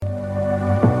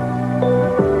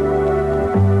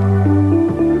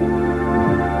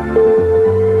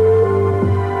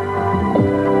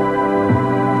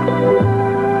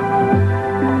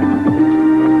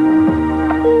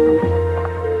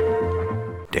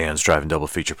Dan's Driving Double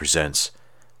Feature presents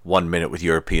 1 Minute with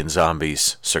European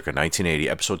Zombies, circa 1980,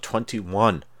 episode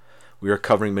 21. We are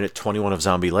covering minute 21 of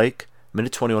Zombie Lake,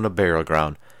 minute 21 of Burial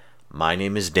Ground. My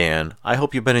name is Dan. I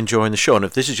hope you've been enjoying the show, and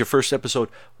if this is your first episode,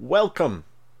 welcome.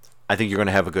 I think you're going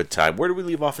to have a good time. Where do we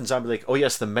leave off in Zombie Lake? Oh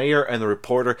yes, the mayor and the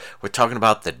reporter were talking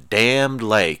about the damned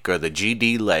lake, or the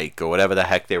GD Lake, or whatever the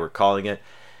heck they were calling it.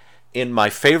 In my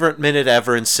favorite minute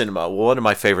ever in cinema, one of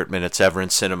my favorite minutes ever in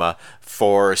cinema,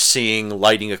 for seeing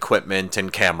lighting equipment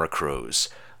and camera crews.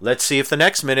 Let's see if the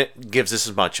next minute gives us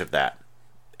as much of that.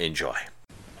 Enjoy.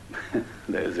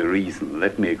 There's a reason.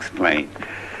 Let me explain.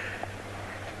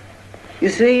 You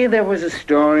see, there was a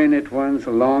story in it once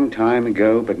a long time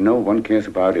ago, but no one cares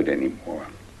about it anymore.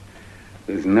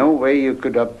 There's no way you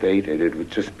could update it. It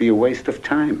would just be a waste of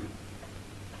time.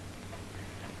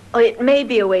 Oh, it may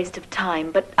be a waste of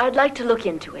time, but I'd like to look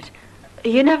into it.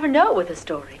 You never know with a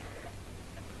story.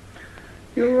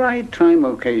 You're right. Time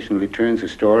occasionally turns a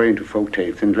story into folk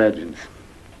tales and legends.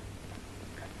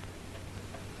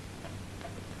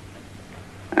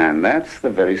 And that's the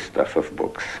very stuff of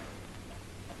books.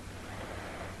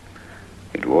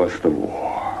 It was the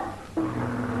war.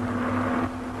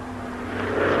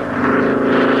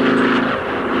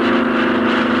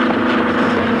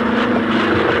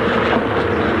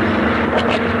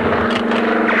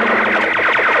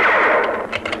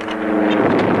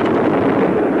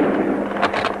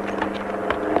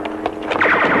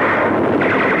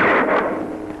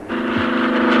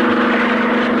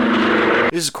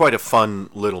 This is quite a fun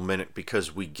little minute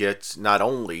because we get not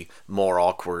only more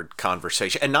awkward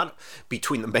conversation, and not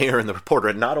between the mayor and the reporter,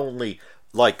 and not only,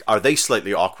 like, are they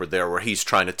slightly awkward there where he's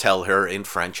trying to tell her in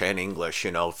French and English,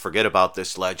 you know, forget about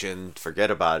this legend,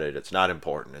 forget about it, it's not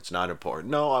important, it's not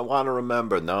important. No, I want to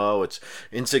remember. No, it's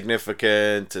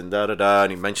insignificant, and da-da-da,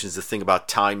 and he mentions the thing about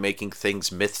time making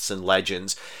things myths and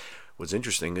legends. What's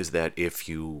interesting is that if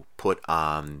you put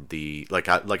on the, like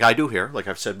I do here, like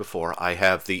I've said before, I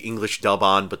have the English dub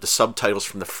on, but the subtitles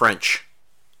from the French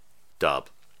dub.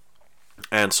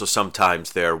 And so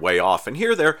sometimes they're way off. And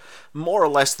here they're more or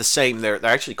less the same. They're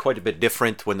actually quite a bit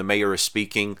different when the mayor is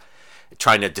speaking,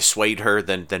 trying to dissuade her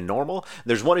than normal.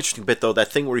 There's one interesting bit, though,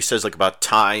 that thing where he says, like, about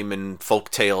time and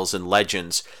folk tales and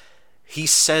legends. He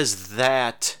says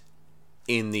that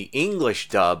in the English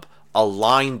dub a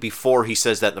line before he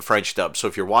says that in the French dub. So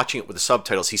if you're watching it with the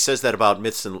subtitles, he says that about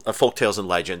myths and folktales and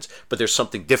legends, but there's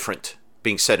something different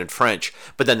being said in French.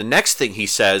 But then the next thing he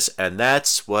says, and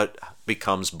that's what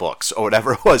becomes books, or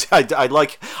whatever it was. I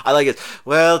like it.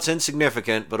 Well, it's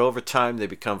insignificant, but over time they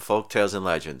become folktales and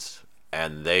legends,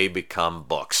 and they become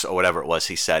books, or whatever it was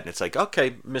he said. And it's like,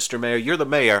 okay, Mr. Mayor, you're the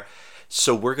mayor,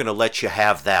 so we're going to let you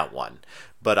have that one.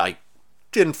 But I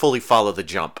didn't fully follow the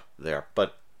jump there,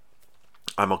 but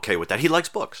I'm okay with that. He likes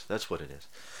books. That's what it is.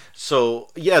 So,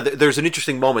 yeah, there's an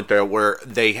interesting moment there where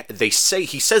they say,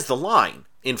 he says the line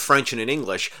in French and in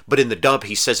English, but in the dub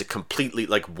he says it completely,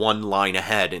 like, one line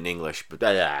ahead in English. But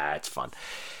it's fun.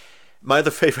 My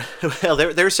other favorite, well,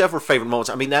 there are several favorite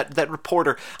moments. I mean, that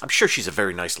reporter, I'm sure she's a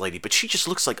very nice lady, but she just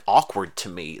looks like awkward to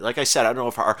me. Like I said, I don't know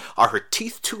if are her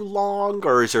teeth too long,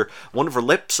 or is her one of her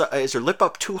lips, is her lip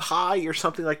up too high, or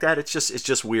something like that. It's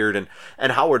just weird.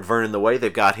 And Howard Vernon, the way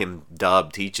they've got him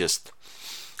dubbed, he just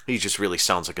really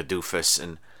sounds like a doofus.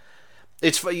 And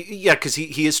it's, yeah, because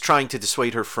he is trying to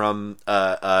dissuade her from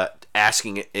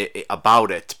asking about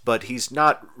it, but he's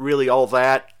not really all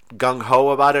that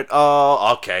gung-ho about it.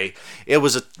 Oh, okay. It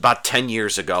was about 10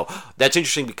 years ago. That's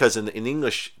interesting because in the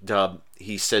English dub,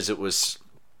 he says it was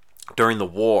during the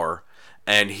war,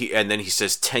 and then he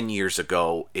says 10 years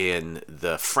ago in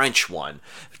the French one.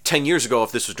 10 years ago,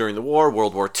 if this was during the war,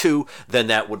 World War II, then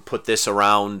that would put this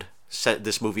around,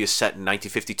 this movie is set in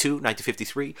 1952,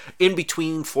 1953, in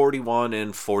between 51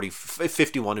 and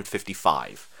 51 and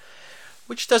 55.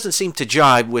 Which doesn't seem to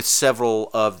jibe with several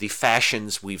of the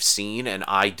fashions we've seen, and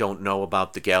I don't know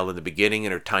about the gal in the beginning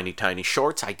and her tiny, tiny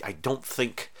shorts. I don't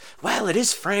think... Well, it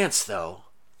is France, though.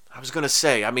 I was going to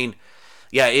say, I mean,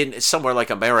 yeah, in somewhere like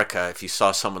America, if you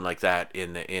saw someone like that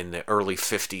in the early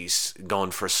 50s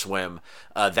going for a swim,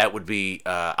 that would be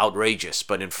outrageous.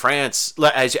 But in France,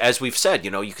 as we've said,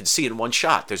 you know, you can see it in one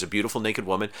shot. There's a beautiful naked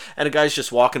woman, and a guy's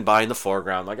just walking by in the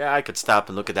foreground, like, I could stop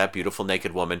and look at that beautiful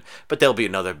naked woman, but there'll be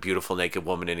another beautiful naked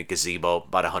woman in a gazebo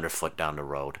about 100 foot down the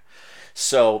road.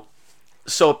 So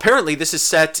apparently this is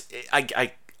set,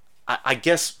 I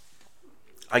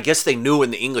guess they knew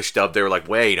in the English dub. They were like,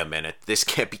 wait a minute, this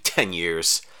can't be 10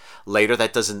 years later.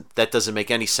 That doesn't make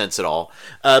any sense at all.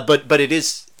 But it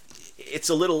is it's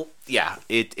a little, yeah.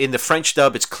 In the French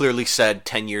dub, it's clearly said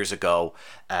 10 years ago,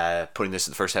 putting this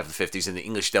in the first half of the 50s. In the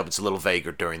English dub, it's a little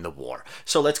vaguer during the war.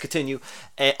 So let's continue.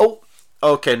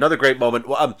 Okay, another great moment.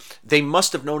 Well, they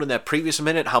must have known in that previous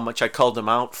minute how much I called them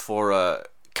out for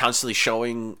constantly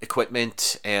showing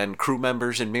equipment and crew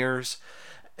members in mirrors.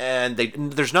 And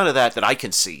there's none of that I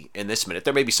can see in this minute.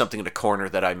 There may be something in the corner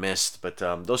that I missed, but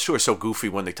those two are so goofy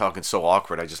when they talk and so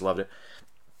awkward. I just loved it.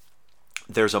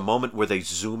 There's a moment where they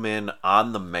zoom in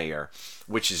on the mayor,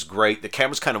 which is great. The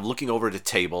camera's kind of looking over the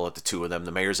table at the two of them.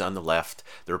 The mayor's on the left,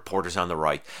 the reporter's on the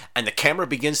right. And the camera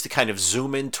begins to kind of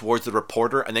zoom in towards the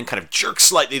reporter and then kind of jerks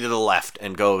slightly to the left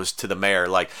and goes to the mayor.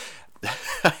 Like,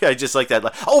 I just like that.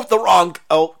 Like,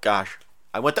 oh, gosh.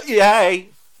 I went to, yay.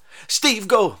 Steve,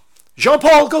 go.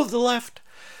 Jean-Paul, go to the left.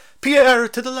 Pierre,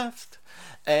 to the left.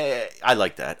 I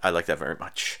like that. I like that very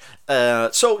much.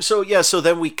 So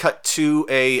then we cut to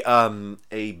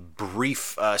a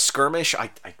brief skirmish.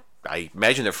 I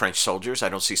imagine they're French soldiers. I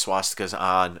don't see swastikas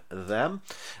on them,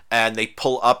 and they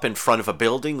pull up in front of a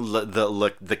building,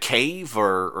 the cave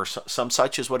or some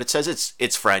such is what it says.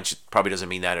 It's French. It probably doesn't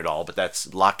mean that at all, but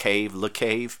that's le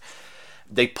cave.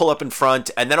 They pull up in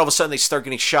front, and then all of a sudden they start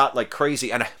getting shot like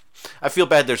crazy. And I feel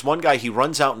bad. There's one guy, he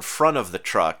runs out in front of the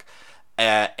truck.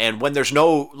 And when there's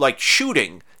no,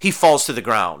 shooting, he falls to the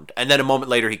ground. And then a moment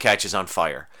later, he catches on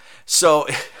fire. So,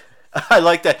 I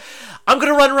like that. I'm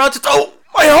going to run around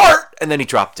my heart! And then he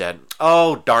dropped dead.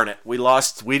 Oh, darn it. We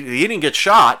lost. He didn't get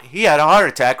shot. He had a heart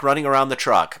attack running around the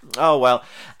truck. Oh, well.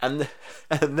 And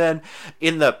then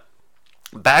in the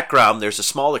background, there's a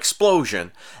small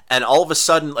explosion, and all of a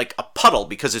sudden, like a puddle,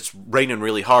 because it's raining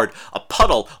really hard, a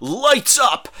puddle lights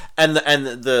up, and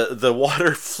the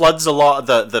water floods along,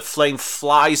 the flame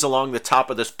flies along the top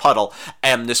of this puddle,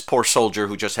 and this poor soldier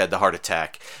who just had the heart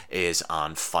attack is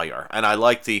on fire. And I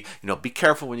like be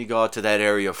careful when you go out to that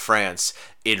area of France.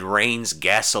 It rains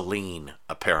gasoline,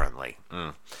 apparently.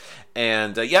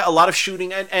 And a lot of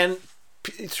shooting, and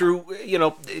through,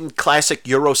 in classic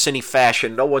Eurocine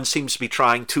fashion, no one seems to be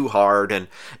trying too hard, and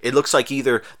it looks like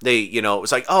either they,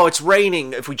 it's like, oh, it's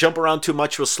raining, if we jump around too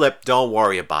much we'll slip, don't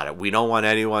worry about it, we don't want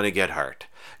anyone to get hurt,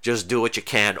 just do what you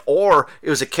can. Or it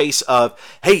was a case of,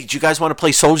 hey, do you guys want to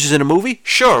play soldiers in a movie?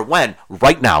 Sure, when?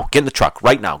 Right now, get in the truck,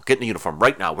 right now, get in the uniform,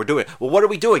 right now, we're doing it. Well, what are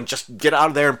we doing? Just get out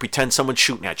of there and pretend someone's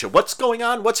shooting at you. What's going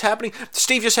on? What's happening?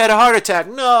 Steve just had a heart attack.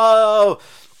 No!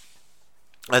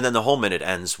 And then the whole minute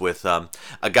ends with a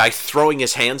guy throwing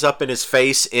his hands up in his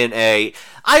face in I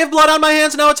have blood on my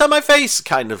hands, now it's on my face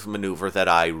kind of maneuver that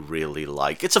I really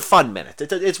like. It's a fun minute.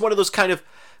 It's one of those kind of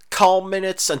calm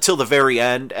minutes until the very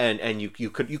end, and you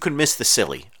could miss the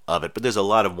silly of it, but there's a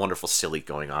lot of wonderful silly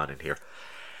going on in here.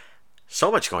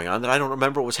 So much going on that I don't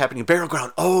remember what was happening in Burial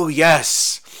Ground. Oh,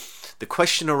 yes! The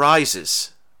question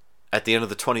arises at the end of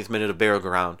the 20th minute of Burial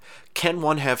Ground, can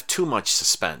one have too much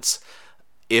suspense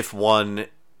if one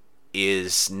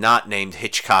is not named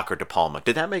Hitchcock or De Palma?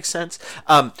 Did that make sense?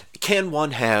 Can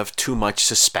one have too much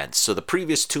suspense? So the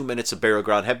previous 2 minutes of Burial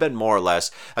Ground have been more or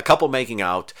less a couple making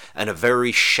out and a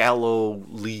very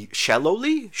shallowly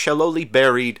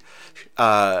buried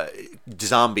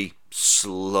zombie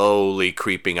slowly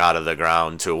creeping out of the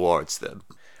ground towards them.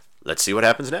 Let's see what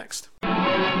happens next.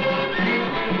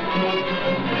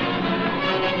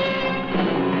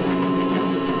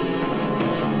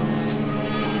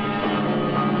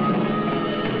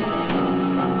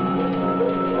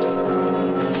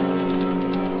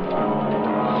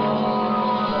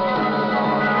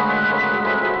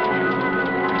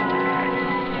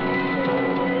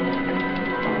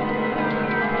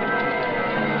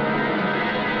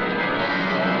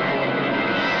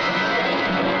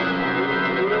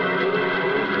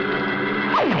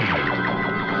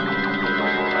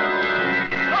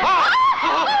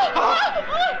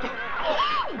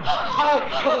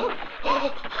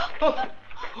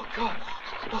 Oh, God.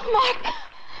 Mark,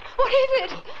 what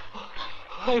is it?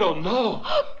 I don't know.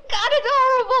 Oh, God, it's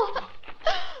horrible.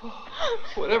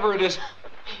 Whatever it is,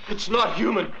 it's not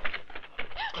human.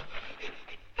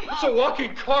 It's a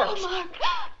walking corpse. Oh, Mark,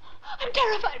 I'm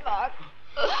terrified, Mark.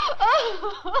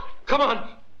 Come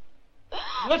on.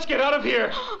 Let's get out of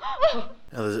here.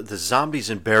 Now, the zombies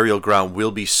in Burial Ground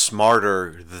will be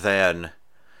smarter than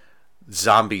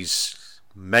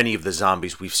many of the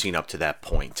zombies we've seen up to that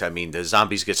point. I mean, the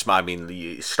zombies get smart. I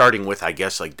mean, starting with, I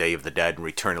guess, like Day of the Dead and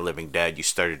Return of the Living Dead, you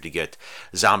started to get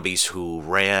zombies who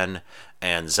ran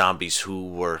and zombies who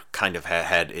were kind of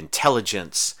had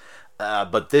intelligence.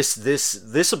 But this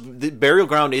Burial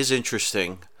Ground is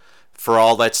interesting for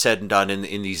all that's said and done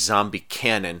in the zombie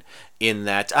canon. In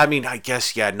that, I mean, I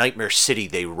guess, yeah, Nightmare City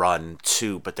they run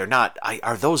too, but they're not.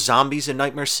 Are those zombies in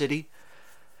Nightmare City?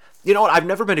 You know what? I've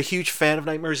never been a huge fan of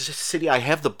Nightmare City. I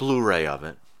have the Blu-ray of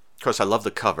it. Of course, I love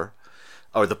the cover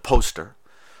or the poster.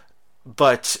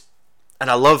 And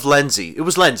I love Lenzi. It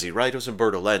was Lenzi, right? It was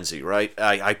Umberto Lenzi, right?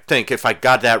 I think if I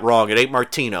got that wrong, it ain't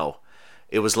Martino.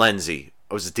 It was Lenzi.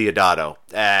 It was Deodato.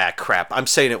 Crap. I'm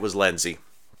saying it was Lenzi.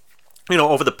 You know,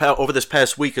 over this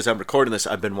past week, as I'm recording this,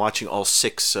 I've been watching all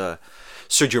 6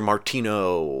 Sergio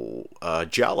Martino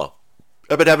giallo.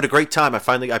 I've been having a great time. I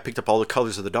picked up all the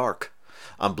Colors of the Dark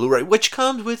on Blu-ray, which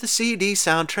comes with the CD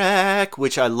soundtrack,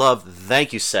 which I love.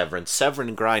 Thank you, Severin. Severin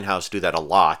and Grindhouse do that a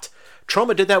lot.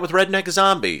 Troma did that with Redneck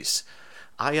Zombies.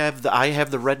 I have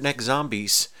the Redneck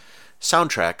Zombies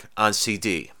soundtrack on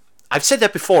CD. I've said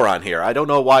that before on here. I don't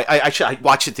know why. I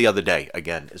watched it the other day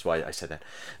again, is why I said that.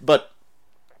 But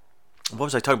what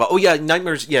was I talking about? Oh yeah,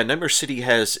 Nightmare City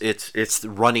has its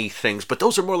runny things, but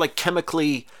those are more like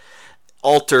chemically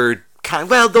altered kind.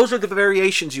 Well, those are the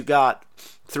variations you got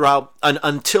throughout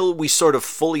until we sort of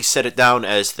fully set it down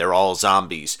as they're all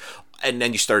zombies, and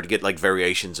then you start to get like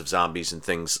variations of zombies and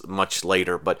things much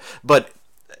later. But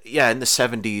yeah, in the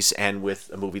 70s, and with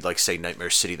a movie like, say,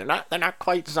 Nightmare City, they're not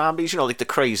quite zombies. You know, like the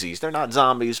Crazies, they're not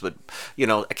zombies, but you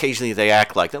know, occasionally they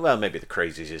act like them. Well, maybe the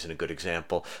Crazies isn't a good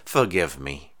example. Forgive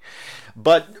me.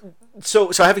 But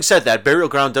so having said that, Burial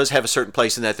Ground does have a certain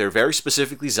place in that they're very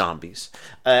specifically zombies,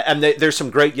 and there's some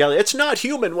great yelling. It's not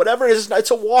human, whatever it is. It's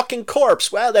a walking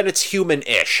corpse. Well, then it's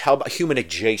human-ish. How about human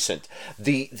adjacent?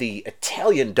 The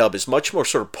Italian dub is much more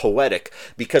sort of poetic,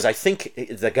 because I think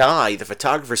the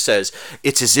photographer says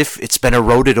it's as if it's been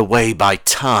eroded away by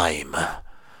time.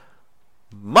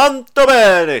 Molto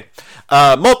bene.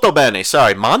 Molto bene.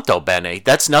 Sorry, Monto bene.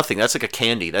 That's nothing. That's like a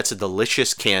candy. That's a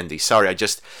delicious candy. Sorry, I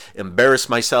just embarrassed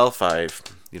myself. I'm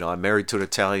married to an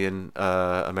Italian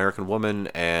American woman,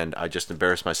 and I just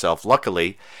embarrassed myself.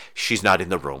 Luckily, she's not in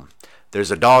the room.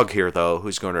 There's a dog here, though,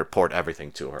 who's going to report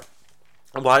everything to her.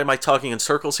 And why am I talking in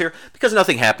circles here? Because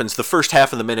nothing happens. The first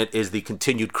half of the minute is the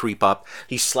continued creep up.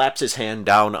 He slaps his hand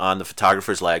down on the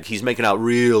photographer's leg. He's making out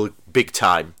real big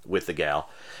time with the gal.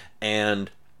 And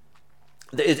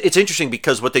it's interesting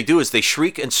because what they do is they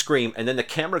shriek and scream, and then the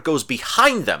camera goes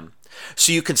behind them.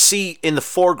 So you can see in the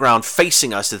foreground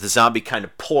facing us that the zombie kind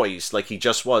of poised like he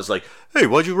just was, like, hey,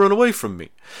 why'd you run away from me?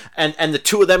 And the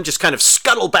two of them just kind of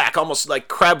scuttle back, almost like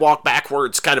crab walk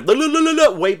backwards, kind of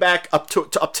way back up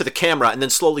to the camera, and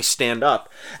then slowly stand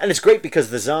up. And it's great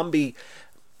because the zombie,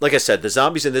 like I said, the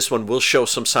zombies in this one will show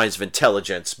some signs of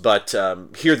intelligence, but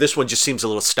here this one just seems a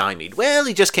little stymied. Well,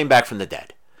 he just came back from the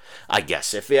dead, I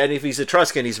guess. If he's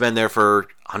Etruscan, he's been there for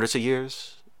hundreds of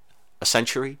years, a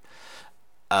century,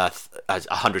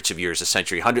 hundreds of years, a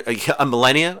century, a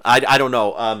millennia. I don't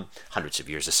know. Hundreds of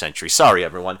years, a century. Sorry,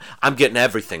 everyone. I'm getting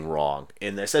everything wrong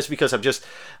in this. That's because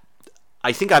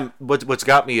what's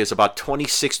got me is about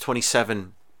 26,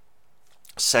 27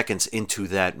 seconds into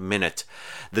that minute,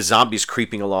 the zombie's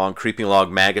creeping along,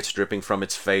 maggots dripping from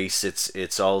its face.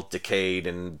 It's all decayed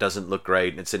and doesn't look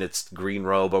great. It's in its green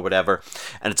robe or whatever,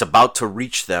 and it's about to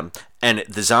reach them. And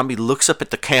the zombie looks up at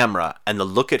the camera, and the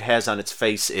look it has on its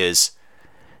face is,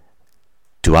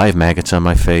 do I have maggots on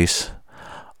my face?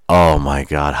 Oh my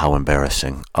God, how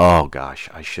embarrassing. Oh gosh,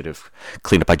 I should have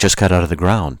cleaned up. I just got out of the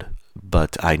ground.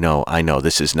 But I know,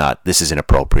 this is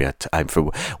inappropriate.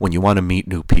 When you want to meet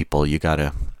new people, you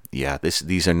gotta,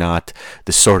 these are not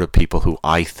the sort of people who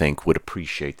I think would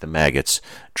appreciate the maggots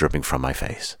dripping from my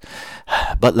face.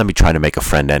 But let me try to make a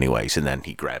friend anyways. And then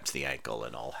he grabs the ankle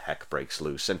and all heck breaks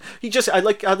loose. And I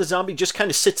like how the zombie just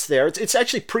kind of sits there. It's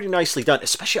actually pretty nicely done,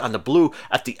 especially on the blue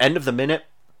at the end of the minute.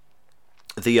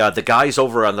 The guy's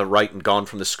over on the right and gone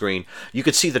from the screen. You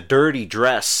could see the dirty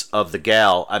dress of the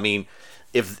gal. I mean,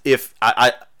 if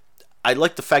I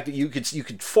like the fact that you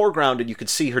could foreground it, you could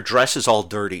see her dress is all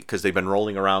dirty because they've been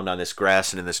rolling around on this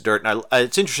grass and in this dirt. And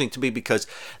it's interesting to me because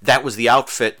that was the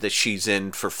outfit that she's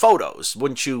in for photos.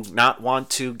 Wouldn't you not want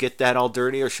to get that all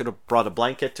dirty, or should have brought a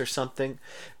blanket or something?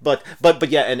 But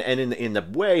yeah, and in the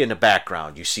way in the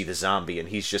background you see the zombie, and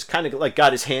he's just kind of like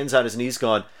got his hands on his knees,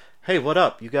 going, "Hey, what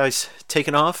up? You guys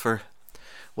taking off or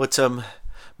what's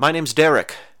my name's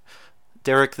Derek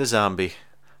the zombie.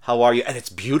 How are you?" And it's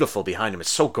beautiful behind him. It's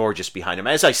so gorgeous behind him.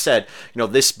 As I said,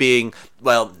 this being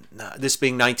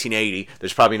 1980,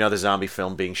 there's probably another zombie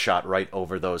film being shot right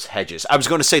over those hedges. I was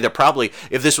going to say that probably,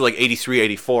 if this were like 83,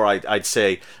 84, I'd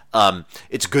say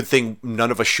it's a good thing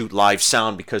none of us shoot live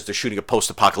sound because they're shooting a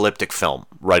post-apocalyptic film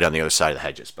right on the other side of the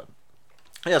hedges. But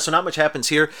yeah, so not much happens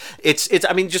here.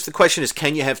 I mean, just the question is,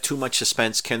 can you have too much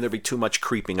suspense? Can there be too much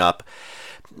creeping up?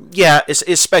 Yeah,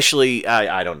 especially,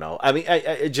 I don't know. I mean,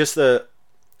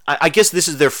 I guess this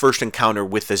is their first encounter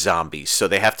with the zombies, so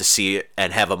they have to see it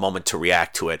and have a moment to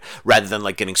react to it, rather than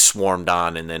like getting swarmed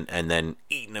on and then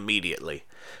eaten immediately.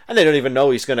 And they don't even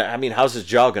know he's gonna. I mean, how's his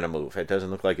jaw gonna move? It doesn't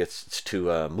look like it's too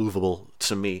movable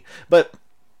to me. But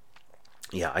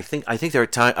yeah, I think there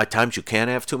are at times you can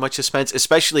have too much suspense,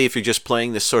 especially if you're just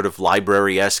playing this sort of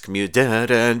library-esque music,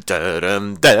 and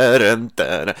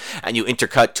you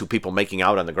intercut to people making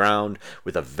out on the ground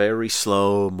with a very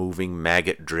slow-moving,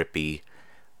 maggot-drippy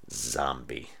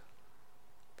zombie.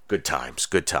 Good times,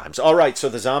 good times. All right, so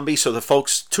the zombie, so the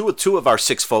folks, two of our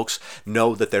 6 folks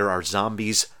know that there are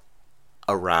zombies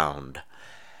around.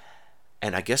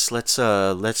 And I guess let's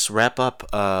wrap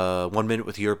up 1 Minute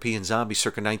with European Zombies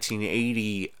circa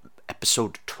 1980,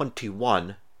 episode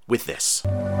 21, with this.